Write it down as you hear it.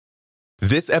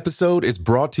This episode is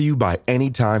brought to you by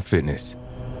Anytime Fitness.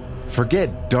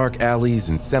 Forget dark alleys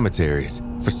and cemeteries.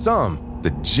 For some,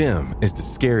 the gym is the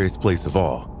scariest place of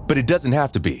all, but it doesn't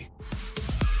have to be.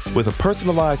 With a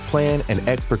personalized plan and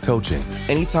expert coaching,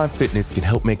 Anytime Fitness can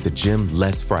help make the gym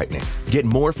less frightening. Get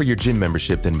more for your gym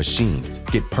membership than machines.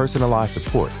 Get personalized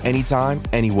support anytime,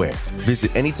 anywhere.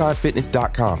 Visit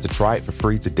AnytimeFitness.com to try it for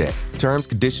free today. Terms,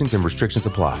 conditions, and restrictions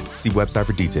apply. See website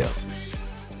for details.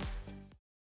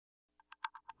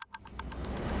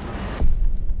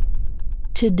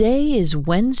 Today is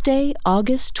Wednesday,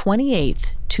 August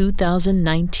 28th,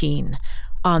 2019.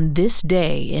 On this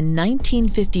day in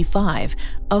 1955,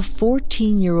 a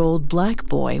 14-year-old black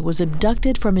boy was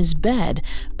abducted from his bed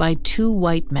by two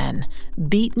white men,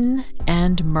 beaten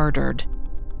and murdered.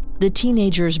 The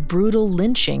teenager's brutal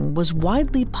lynching was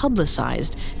widely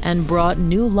publicized and brought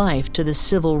new life to the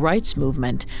civil rights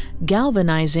movement,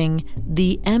 galvanizing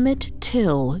the Emmett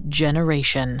Till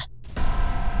generation.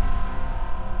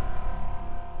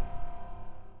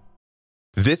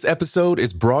 This episode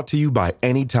is brought to you by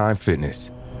Anytime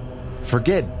Fitness.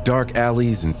 Forget dark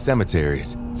alleys and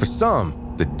cemeteries. For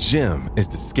some, the gym is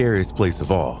the scariest place of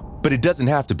all, but it doesn't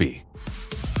have to be.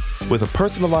 With a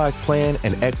personalized plan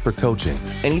and expert coaching,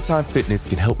 Anytime Fitness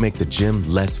can help make the gym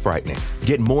less frightening.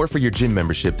 Get more for your gym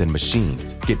membership than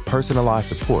machines. Get personalized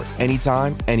support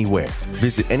anytime, anywhere.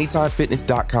 Visit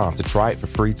AnytimeFitness.com to try it for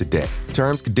free today.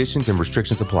 Terms, conditions, and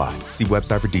restrictions apply. See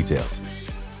website for details.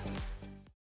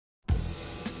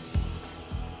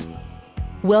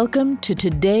 Welcome to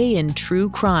Today in True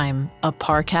Crime, a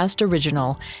Parcast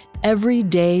original. Every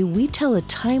day, we tell a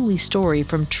timely story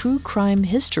from true crime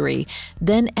history,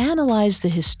 then analyze the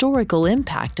historical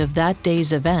impact of that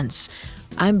day's events.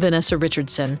 I'm Vanessa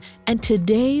Richardson, and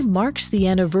today marks the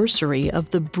anniversary of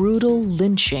the brutal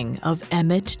lynching of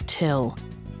Emmett Till.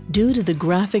 Due to the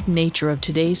graphic nature of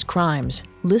today's crimes,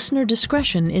 listener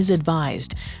discretion is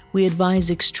advised. We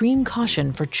advise extreme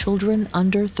caution for children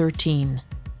under 13.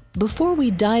 Before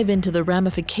we dive into the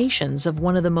ramifications of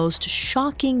one of the most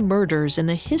shocking murders in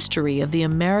the history of the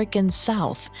American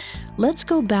South, let's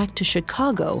go back to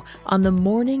Chicago on the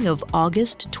morning of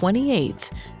August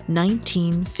 28,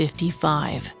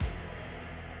 1955.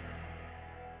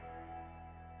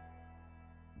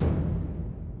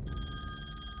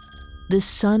 The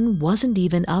sun wasn't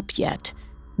even up yet.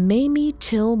 Mamie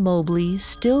Till Mobley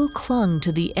still clung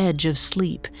to the edge of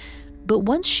sleep. But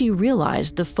once she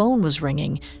realized the phone was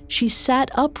ringing, she sat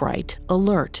upright,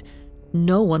 alert.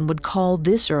 No one would call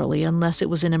this early unless it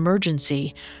was an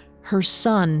emergency. Her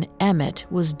son, Emmett,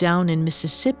 was down in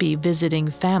Mississippi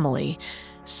visiting family.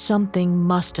 Something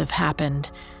must have happened.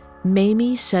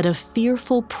 Mamie said a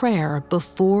fearful prayer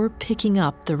before picking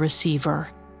up the receiver.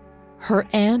 Her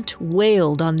aunt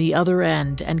wailed on the other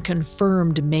end and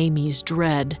confirmed Mamie's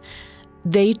dread.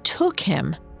 They took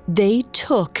him. They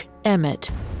took Emmett.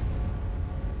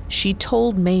 She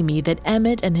told Mamie that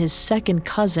Emmett and his second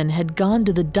cousin had gone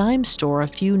to the dime store a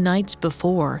few nights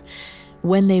before.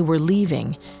 When they were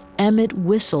leaving, Emmett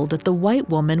whistled at the white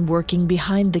woman working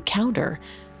behind the counter.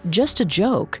 Just a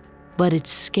joke, but it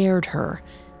scared her.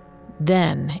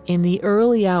 Then, in the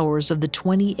early hours of the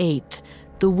 28th,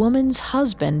 the woman's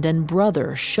husband and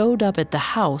brother showed up at the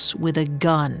house with a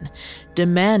gun,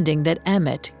 demanding that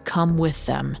Emmett come with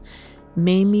them.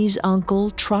 Mamie's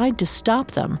uncle tried to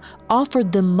stop them,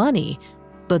 offered them money,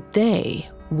 but they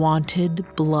wanted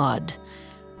blood.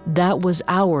 That was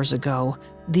hours ago.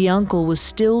 The uncle was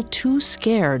still too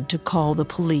scared to call the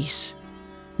police.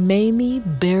 Mamie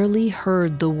barely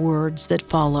heard the words that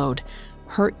followed.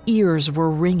 Her ears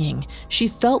were ringing. She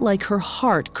felt like her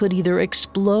heart could either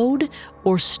explode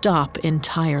or stop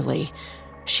entirely.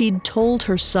 She'd told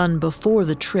her son before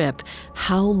the trip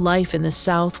how life in the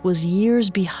South was years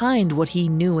behind what he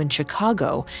knew in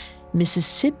Chicago.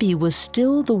 Mississippi was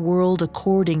still the world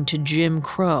according to Jim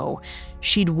Crow.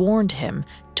 She'd warned him,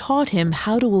 taught him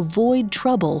how to avoid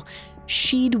trouble.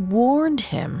 She'd warned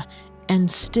him, and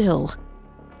still,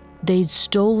 they'd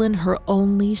stolen her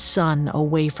only son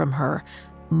away from her,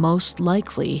 most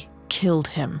likely killed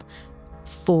him,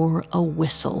 for a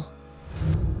whistle.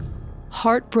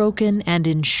 Heartbroken and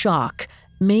in shock,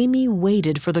 Mamie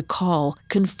waited for the call,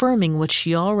 confirming what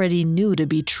she already knew to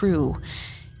be true.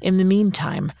 In the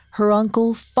meantime, her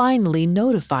uncle finally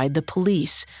notified the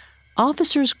police.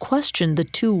 Officers questioned the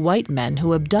two white men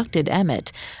who abducted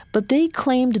Emmett, but they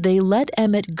claimed they let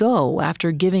Emmett go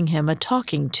after giving him a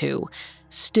talking to.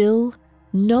 Still,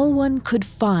 no one could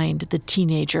find the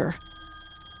teenager.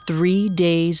 3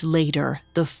 days later,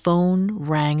 the phone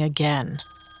rang again.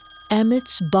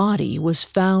 Emmett's body was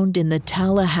found in the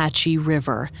Tallahatchie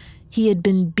River. He had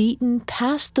been beaten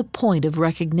past the point of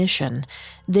recognition.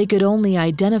 They could only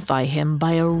identify him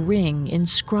by a ring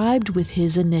inscribed with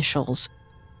his initials.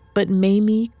 But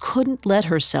Mamie couldn't let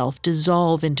herself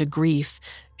dissolve into grief.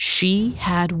 She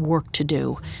had work to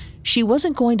do. She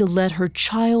wasn't going to let her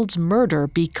child's murder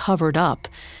be covered up.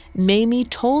 Mamie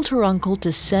told her uncle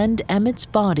to send Emmett's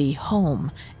body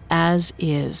home, as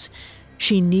is.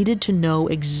 She needed to know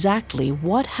exactly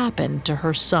what happened to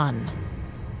her son.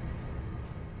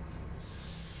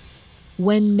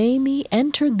 When Mamie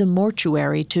entered the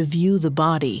mortuary to view the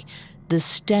body, the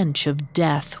stench of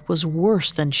death was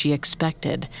worse than she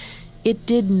expected. It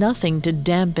did nothing to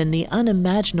dampen the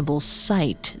unimaginable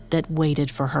sight that waited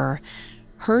for her.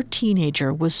 Her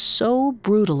teenager was so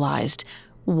brutalized,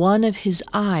 one of his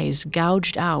eyes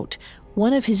gouged out,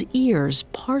 one of his ears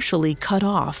partially cut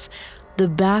off, the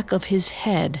back of his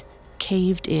head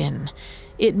caved in.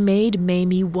 It made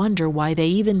Mamie wonder why they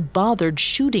even bothered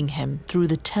shooting him through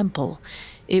the temple.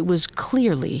 It was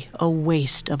clearly a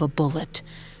waste of a bullet.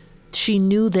 She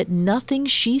knew that nothing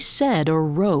she said or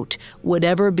wrote would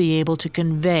ever be able to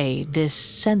convey this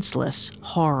senseless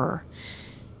horror.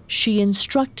 She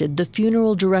instructed the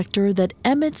funeral director that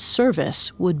Emmett's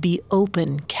service would be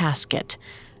open casket.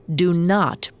 Do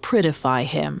not prettify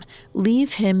him.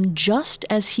 Leave him just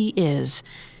as he is.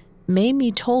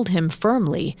 Mamie told him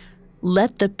firmly,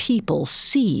 "Let the people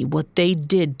see what they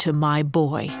did to my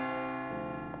boy."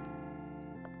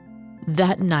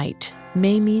 That night,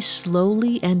 Mamie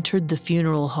slowly entered the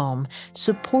funeral home,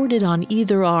 supported on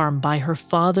either arm by her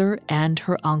father and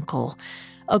her uncle.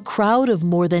 A crowd of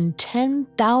more than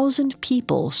 10,000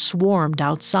 people swarmed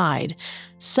outside,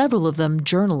 several of them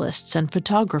journalists and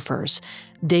photographers.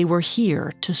 They were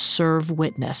here to serve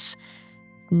witness.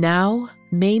 Now,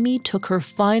 Mamie took her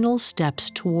final steps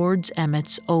towards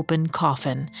Emmett's open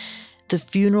coffin. The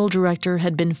funeral director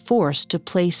had been forced to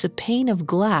place a pane of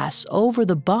glass over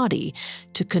the body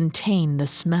to contain the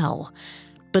smell.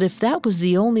 But if that was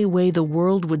the only way the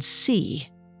world would see,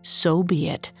 so be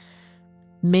it.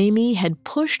 Mamie had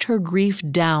pushed her grief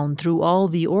down through all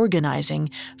the organizing,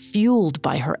 fueled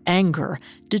by her anger,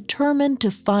 determined to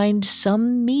find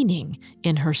some meaning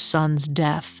in her son's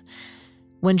death.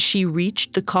 When she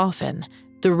reached the coffin,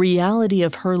 the reality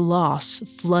of her loss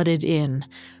flooded in.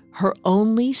 Her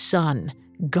only son,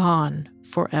 gone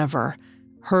forever.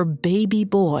 Her baby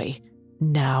boy,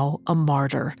 now a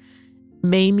martyr.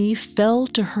 Mamie fell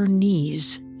to her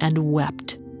knees and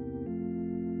wept.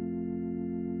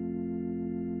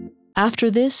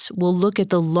 After this, we'll look at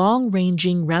the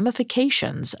long-ranging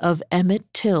ramifications of Emmett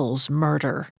Till's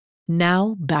murder.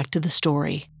 Now, back to the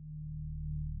story.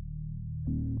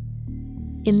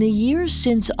 In the years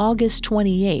since August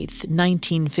 28,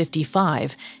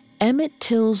 1955, Emmett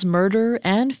Till's murder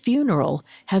and funeral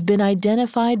have been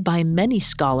identified by many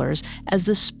scholars as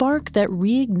the spark that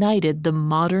reignited the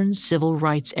modern civil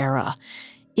rights era.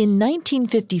 In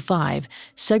 1955,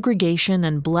 segregation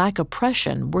and Black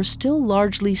oppression were still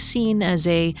largely seen as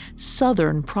a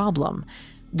Southern problem.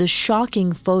 The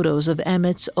shocking photos of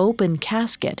Emmett's open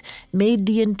casket made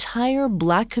the entire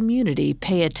Black community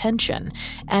pay attention,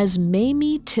 as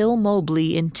Mamie Till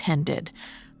Mobley intended.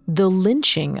 The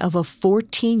lynching of a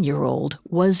 14-year-old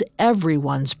was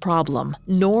everyone's problem,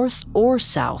 North or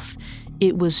South.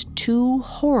 It was too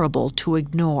horrible to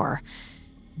ignore.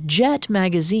 Jet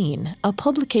magazine, a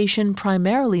publication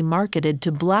primarily marketed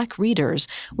to Black readers,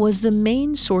 was the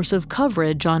main source of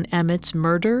coverage on Emmett's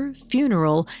murder,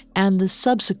 funeral, and the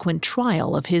subsequent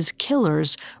trial of his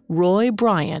killers, Roy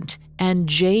Bryant and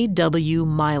J.W.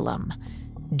 Milam.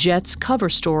 Jet's cover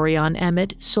story on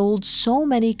Emmett sold so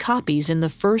many copies in the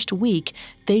first week,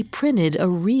 they printed a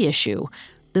reissue.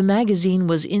 The magazine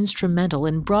was instrumental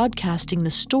in broadcasting the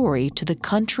story to the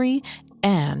country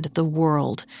and the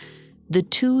world. The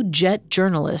two Jet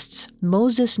journalists,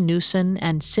 Moses Newson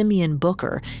and Simeon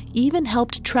Booker, even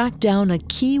helped track down a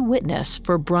key witness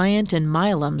for Bryant and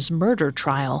Milam's murder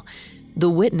trial. The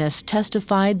witness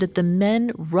testified that the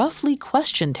men roughly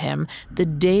questioned him the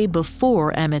day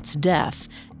before Emmett's death,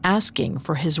 asking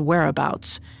for his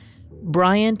whereabouts.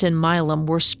 Bryant and Milam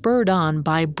were spurred on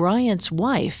by Bryant's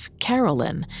wife,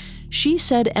 Carolyn. She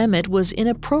said Emmett was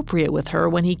inappropriate with her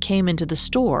when he came into the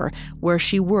store, where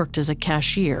she worked as a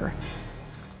cashier.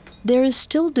 There is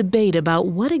still debate about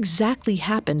what exactly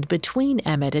happened between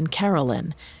Emmett and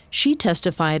Carolyn. She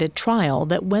testified at trial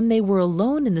that when they were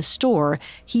alone in the store,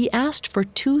 he asked for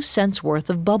 2 cents worth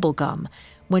of bubble gum.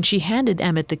 When she handed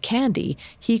Emmett the candy,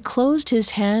 he closed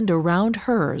his hand around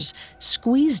hers,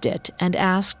 squeezed it, and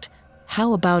asked,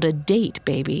 "How about a date,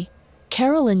 baby?"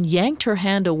 Carolyn yanked her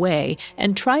hand away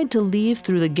and tried to leave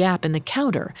through the gap in the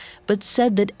counter, but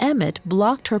said that Emmett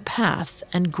blocked her path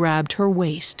and grabbed her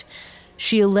waist.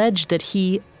 She alleged that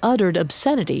he uttered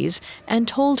obscenities and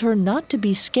told her not to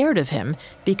be scared of him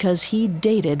because he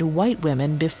dated white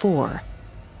women before.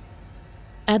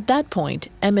 At that point,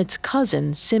 Emmett's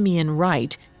cousin, Simeon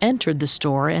Wright, entered the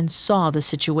store and saw the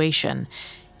situation.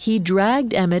 He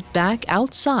dragged Emmett back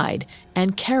outside,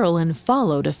 and Carolyn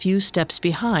followed a few steps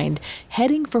behind,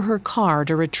 heading for her car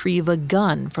to retrieve a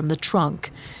gun from the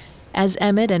trunk. As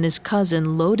Emmett and his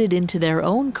cousin loaded into their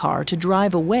own car to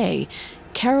drive away,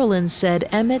 Carolyn said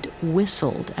Emmett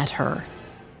whistled at her.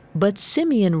 But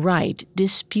Simeon Wright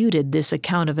disputed this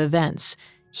account of events.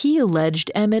 He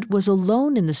alleged Emmett was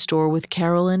alone in the store with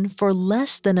Carolyn for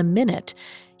less than a minute.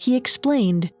 He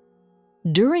explained,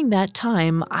 "During that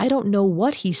time, I don't know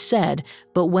what he said,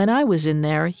 but when I was in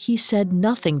there, he said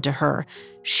nothing to her.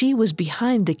 She was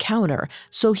behind the counter,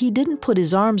 so he didn't put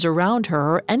his arms around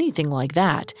her or anything like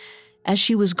that. As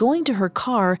she was going to her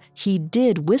car, he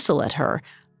did whistle at her.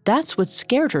 That's what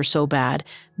scared her so bad.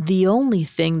 The only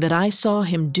thing that I saw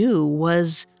him do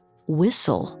was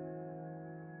whistle."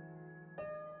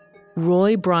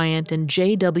 Roy Bryant and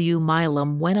J.W.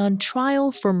 Milam went on trial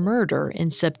for murder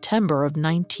in September of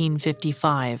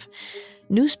 1955.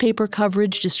 Newspaper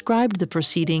coverage described the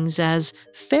proceedings as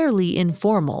fairly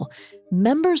informal.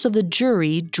 Members of the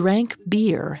jury drank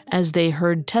beer as they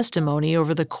heard testimony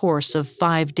over the course of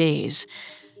 5 days.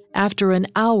 After an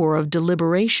hour of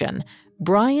deliberation,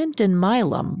 Bryant and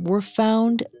Milam were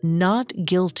found not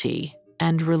guilty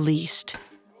and released.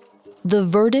 The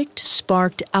verdict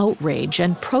sparked outrage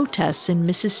and protests in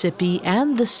Mississippi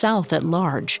and the South at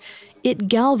large. It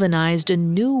galvanized a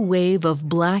new wave of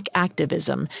Black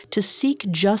activism to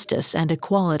seek justice and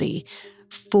equality.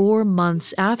 4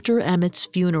 months after Emmett's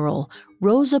funeral,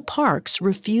 Rosa Parks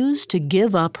refused to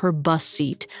give up her bus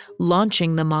seat,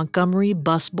 launching the Montgomery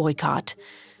bus boycott.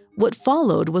 What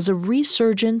followed was a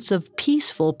resurgence of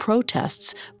peaceful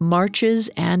protests, marches,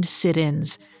 and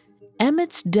sit-ins.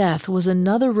 Emmett's death was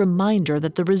another reminder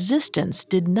that the resistance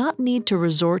did not need to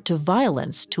resort to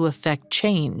violence to effect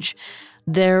change.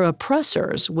 Their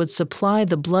oppressors would supply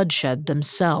the bloodshed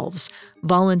themselves,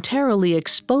 voluntarily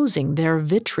exposing their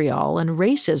vitriol and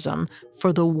racism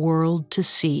for the world to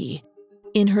see.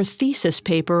 In her thesis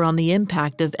paper on the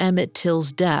impact of Emmett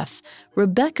Till's death,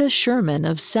 Rebecca Sherman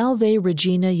of Salve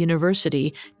Regina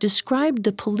University described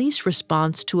the police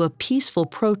response to a peaceful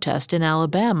protest in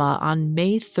Alabama on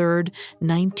May 3,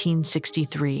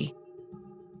 1963.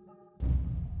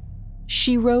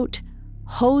 She wrote,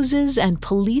 "Hoses and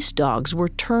police dogs were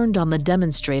turned on the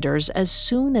demonstrators as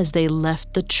soon as they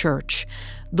left the church.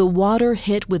 The water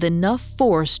hit with enough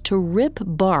force to rip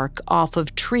bark off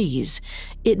of trees.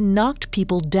 It knocked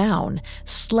people down,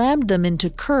 slammed them into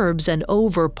curbs and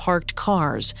over parked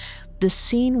cars. The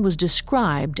scene was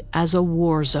described as a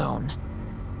war zone."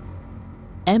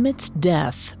 Emmett's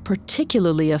death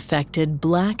particularly affected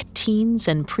Black teens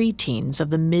and preteens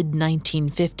of the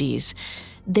mid-1950s.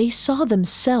 They saw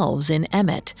themselves in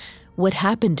Emmett. What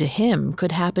happened to him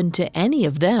could happen to any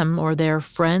of them or their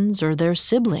friends or their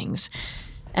siblings.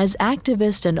 As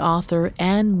activist and author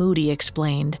Anne Moody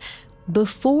explained,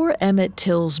 "Before Emmett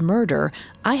Till's murder,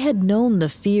 I had known the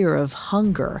fear of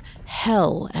hunger,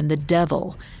 hell, and the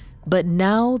devil. But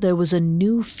now there was a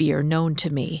new fear known to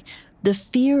me, the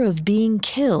fear of being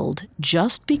killed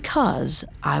just because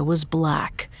I was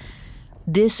Black."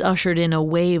 This ushered in a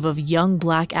wave of young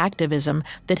Black activism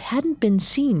that hadn't been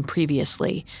seen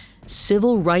previously.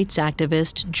 Civil rights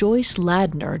activist Joyce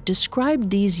Ladner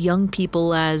described these young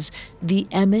people as the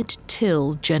Emmett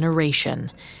Till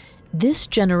generation. This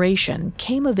generation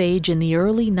came of age in the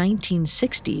early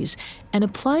 1960s and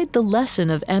applied the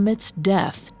lesson of Emmett's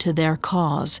death to their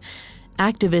cause.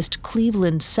 Activist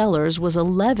Cleveland Sellers was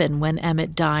 11 when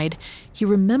Emmett died. He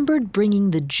remembered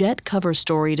bringing the Jet cover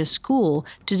story to school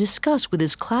to discuss with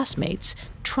his classmates,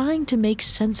 trying to make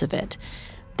sense of it.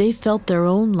 They felt their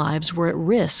own lives were at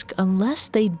risk unless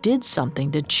they did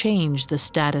something to change the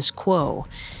status quo.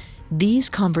 These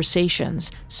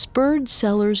conversations spurred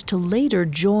Sellers to later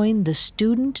join the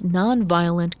Student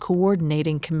Nonviolent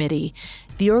Coordinating Committee.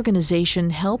 The organization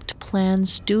helped plan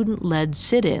student-led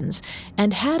sit-ins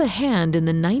and had a hand in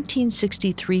the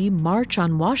 1963 March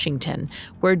on Washington,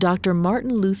 where Dr.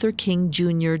 Martin Luther King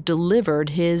Jr. delivered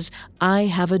his "I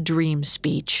Have a Dream"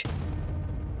 speech.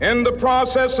 In the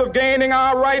process of gaining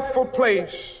our rightful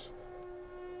place,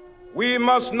 we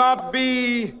must not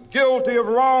be guilty of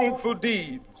wrongful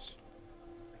deeds.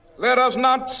 Let us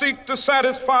not seek to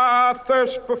satisfy our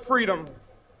thirst for freedom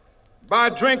by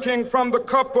drinking from the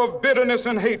cup of bitterness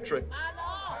and hatred.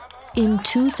 In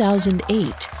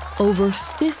 2008, over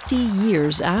 50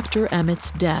 years after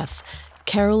Emmett's death,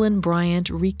 Carolyn Bryant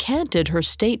recanted her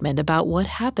statement about what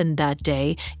happened that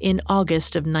day in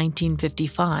August of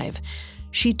 1955.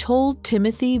 She told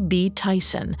Timothy B.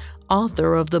 Tyson,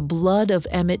 author of The Blood of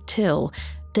Emmett Till,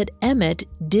 that Emmett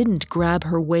didn't grab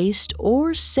her waist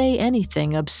or say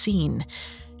anything obscene.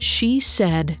 She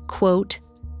said, quote,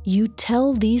 "You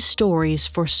tell these stories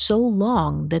for so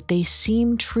long that they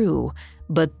seem true,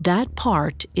 but that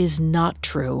part is not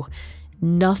true.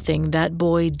 Nothing that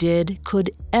boy did could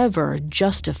ever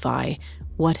justify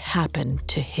what happened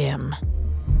to him."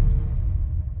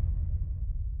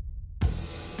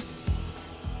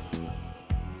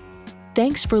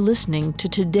 Thanks for listening to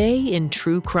Today in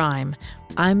True Crime.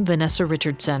 I'm Vanessa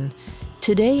Richardson.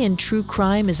 Today in True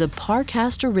Crime is a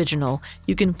Parcast original.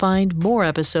 You can find more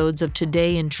episodes of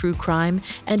Today in True Crime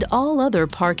and all other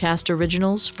Parcast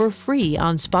originals for free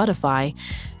on Spotify.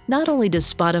 Not only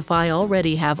does Spotify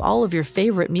already have all of your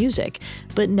favorite music,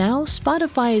 but now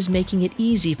Spotify is making it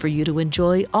easy for you to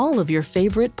enjoy all of your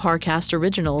favorite Parcast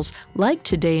originals, like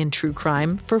Today in True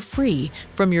Crime, for free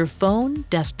from your phone,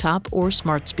 desktop, or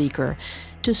smart speaker.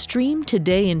 To stream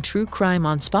Today in True Crime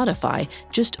on Spotify,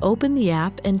 just open the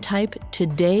app and type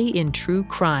Today in True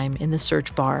Crime in the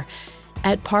search bar.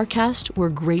 At Parcast, we're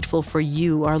grateful for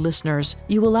you, our listeners.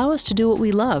 You allow us to do what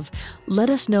we love. Let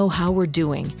us know how we're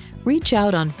doing. Reach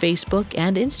out on Facebook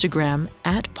and Instagram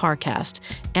at Parcast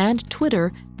and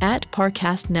Twitter at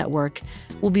Parcast Network.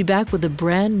 We'll be back with a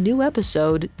brand new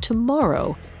episode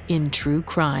tomorrow in True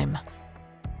Crime.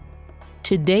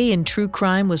 Today in True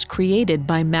Crime was created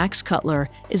by Max Cutler,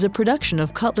 is a production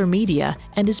of Cutler Media,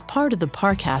 and is part of the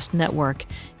Parcast Network.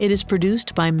 It is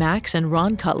produced by Max and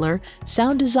Ron Cutler,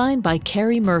 sound designed by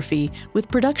Carrie Murphy, with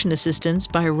production assistance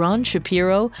by Ron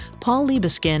Shapiro, Paul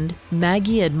Liebeskind,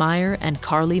 Maggie Admire, and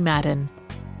Carly Madden.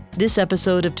 This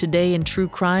episode of Today in True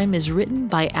Crime is written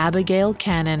by Abigail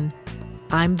Cannon.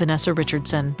 I'm Vanessa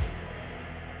Richardson.